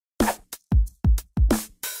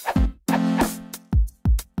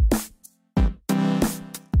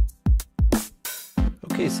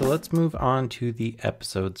Okay, so let's move on to the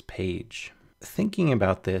episodes page. Thinking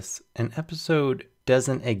about this, an episode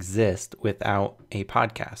doesn't exist without a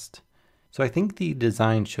podcast. So I think the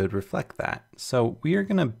design should reflect that. So we are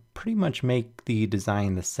going to pretty much make the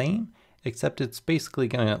design the same, except it's basically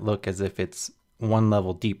going to look as if it's one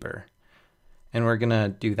level deeper. And we're going to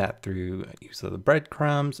do that through use of the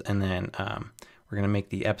breadcrumbs, and then we're going to make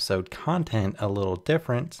the episode content a little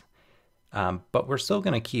different, but we're still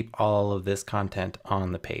going to keep all of this content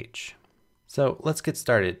on the page. So let's get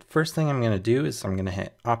started. First thing I'm going to do is I'm going to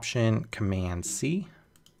hit Option Command C,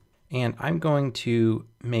 and I'm going to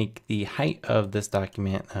make the height of this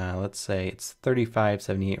document, let's say it's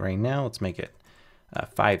 3578 right now. Let's make it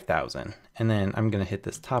 5000. And then I'm going to hit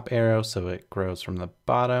this top arrow so it grows from the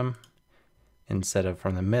bottom instead of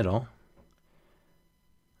from the middle.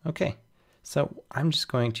 Okay, so I'm just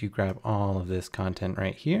going to grab all of this content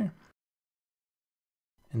right here.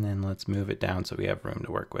 And then let's move it down so we have room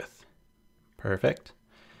to work with. Perfect.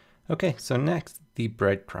 Okay, so next, the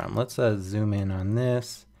breadcrumb. Let's zoom in on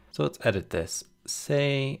this. So let's edit this.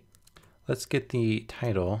 Let's get the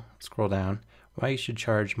title, scroll down, why you should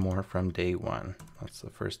charge more from day one. That's the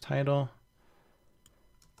first title.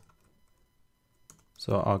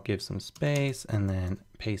 So I'll give some space and then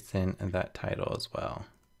paste in that title as well.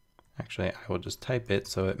 Actually, I will just type it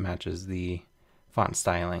so it matches the font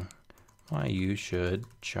styling. Why you should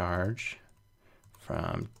charge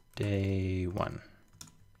from day one.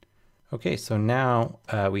 Okay, so now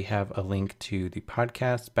we have a link to the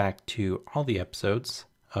podcast, back to all the episodes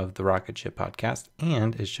of the Rocket Ship podcast,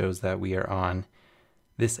 and it shows that we are on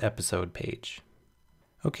this episode page.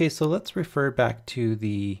 Okay, so let's refer back to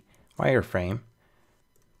the wireframe.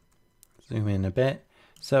 Zoom in a bit.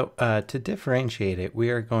 So to differentiate it, we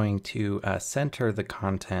are going to center the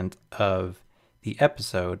content of the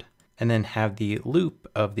episode and then have the loop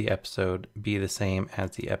of the episode be the same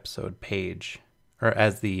as the episode page, or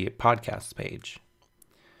as the podcast page.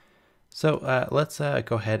 So let's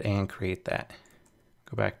go ahead and create that.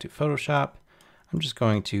 Go back to Photoshop. I'm just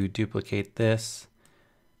going to duplicate this.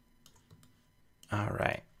 All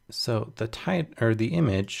right, so the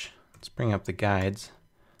image, let's bring up the guides.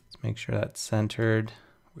 Let's make sure that's centered,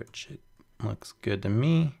 which it looks good to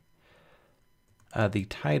me. The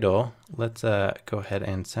title, let's go ahead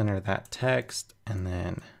and center that text and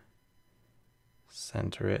then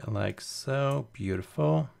center it like so.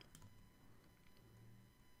 Beautiful.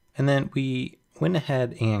 And then we went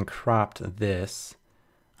ahead and cropped this.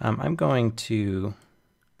 I'm going to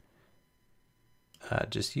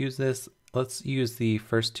just use this. Let's use the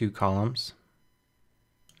first two columns.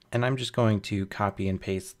 And I'm just going to copy and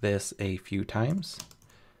paste this a few times.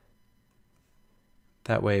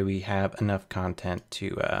 That way we have enough content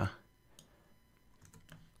to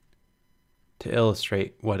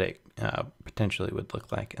illustrate what it potentially would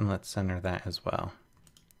look like. And let's center that as well.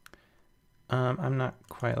 I'm not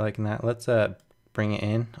quite liking that. Let's bring it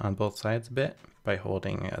in on both sides a bit by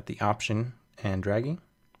holding the Option and dragging.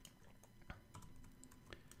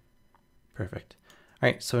 Perfect. All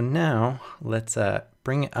right, so now let's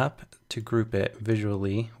bring it up to group it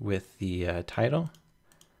visually with the title.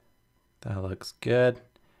 That looks good.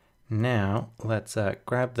 Now let's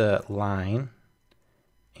grab the line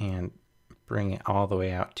and bring it all the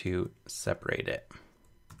way out to separate it.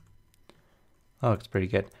 That looks pretty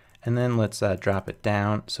good. And then let's drop it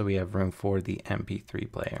down so we have room for the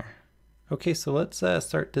MP3 player. Okay, so let's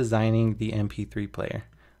start designing the MP3 player.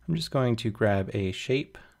 I'm just going to grab a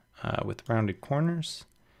shape with rounded corners,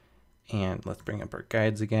 and let's bring up our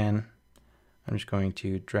guides again. I'm just going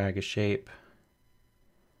to drag a shape.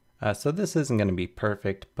 So this isn't going to be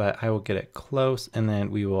perfect, but I will get it close, and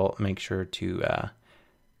then we will make sure to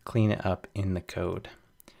clean it up in the code.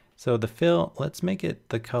 So the fill, let's make it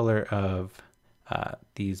the color of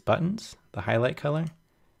these buttons, the highlight color,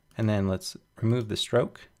 and then let's remove the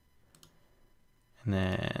stroke, and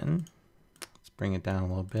then let's bring it down a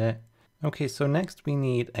little bit. Okay, so next we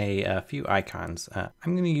need a few icons. I'm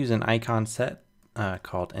going to use an icon set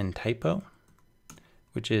called ntypo,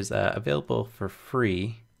 which is available for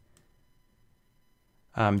free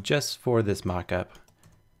just for this mockup.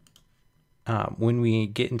 When we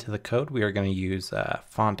get into the code, we are going to use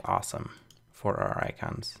Font Awesome for our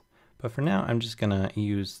icons. But for now, I'm just going to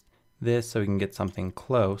use this so we can get something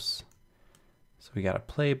close. So we got a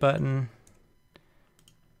play button.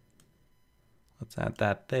 Let's add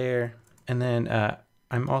that there. And then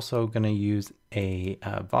I'm also going to use a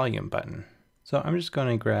volume button. So I'm just going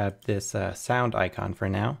to grab this sound icon for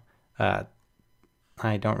now.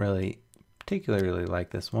 I don't really particularly like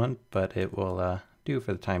this one, but it will do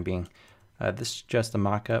for the time being. This is just a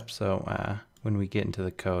mock-up, so when we get into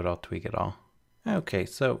the code, I'll tweak it all. Okay,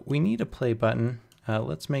 so we need a play button.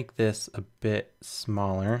 Let's make this a bit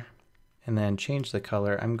smaller and then change the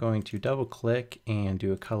color. I'm going to double click and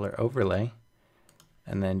do a color overlay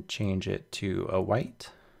and then change it to a white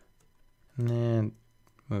and then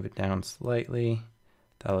move it down slightly.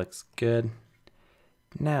 That looks good.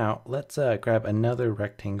 Now let's grab another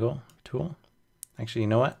rectangle tool. Actually, you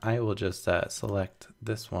know what? I will just select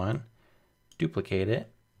this one, duplicate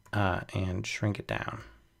it, and shrink it down.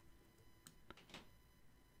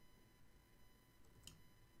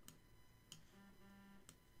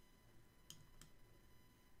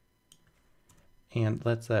 And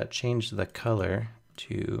let's change the color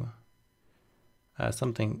to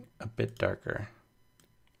something a bit darker.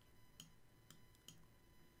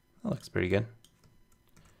 That looks pretty good.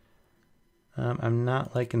 I'm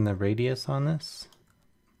not liking the radius on this,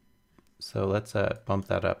 so let's bump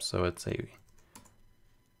that up so it's a,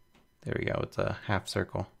 there we go, it's a half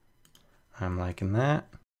circle. I'm liking that.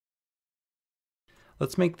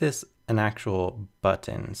 Let's make this an actual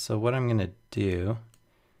button. So what I'm gonna do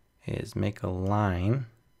is make a line,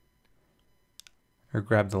 or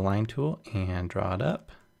grab the line tool and draw it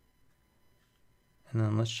up. And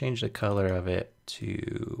then let's change the color of it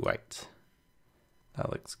to white.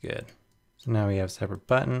 That looks good. So now we have a separate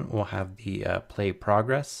button. We'll have the play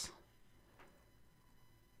progress.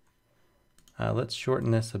 Let's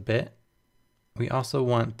shorten this a bit. We also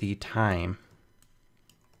want the time.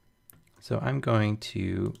 So I'm going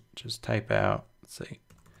to just type out, let's say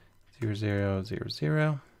 0000.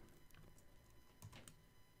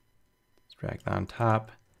 Let's drag that on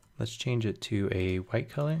top. Let's change it to a white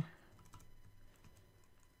color.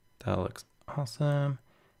 That looks awesome.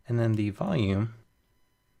 And then the volume,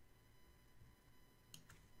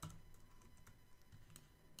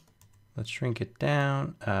 let's shrink it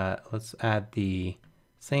down. Let's add the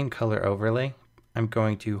same color overlay. I'm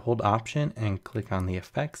going to hold Option and click on the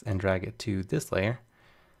effects and drag it to this layer.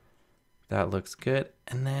 That looks good.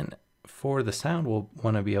 And then for the sound, we'll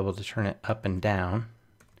want to be able to turn it up and down.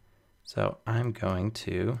 So I'm going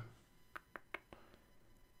to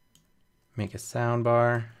make a sound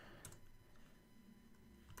bar.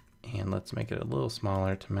 And let's make it a little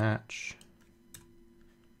smaller to match.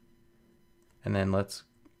 And then let's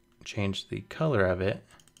change the color of it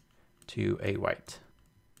to a white.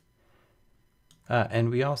 And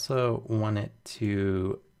we also want it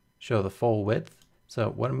to show the full width. So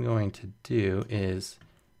what I'm going to do is,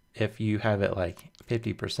 if you have it like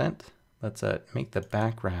 50%, let's make the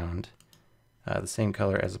background the same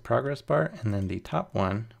color as the progress bar. And then the top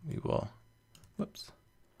one, we will, whoops,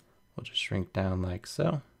 we'll just shrink down like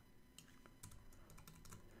so.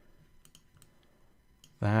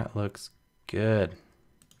 That looks good.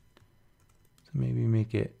 So maybe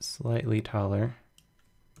make it slightly taller.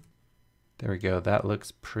 There we go. That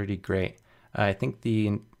looks pretty great. I think the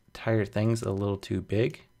entire thing's a little too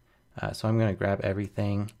big. So I'm going to grab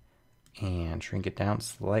everything and shrink it down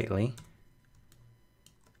slightly.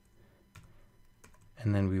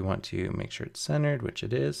 And then we want to make sure it's centered, which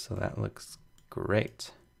it is. So that looks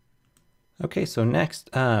great. Okay, so next,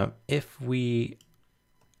 if we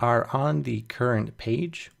are on the current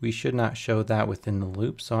page, we should not show that within the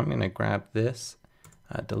loop. So I'm going to grab this,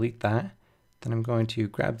 delete that. Then I'm going to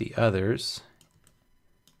grab the others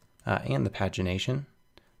and the pagination.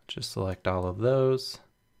 Just select all of those.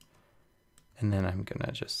 And then I'm going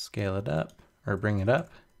to just scale it up or bring it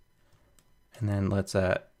up. And then let's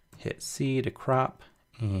hit C to crop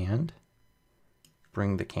and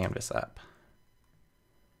bring the canvas up.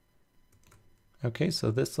 Okay,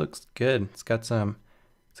 so this looks good. It's got a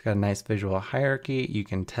nice visual hierarchy. You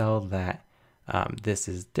can tell that this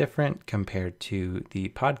is different compared to the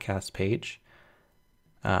podcast page,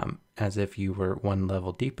 as if you were one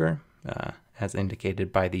level deeper, as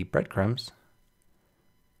indicated by the breadcrumbs.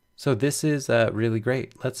 So this is really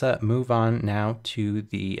great. Let's move on now to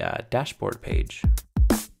the dashboard page.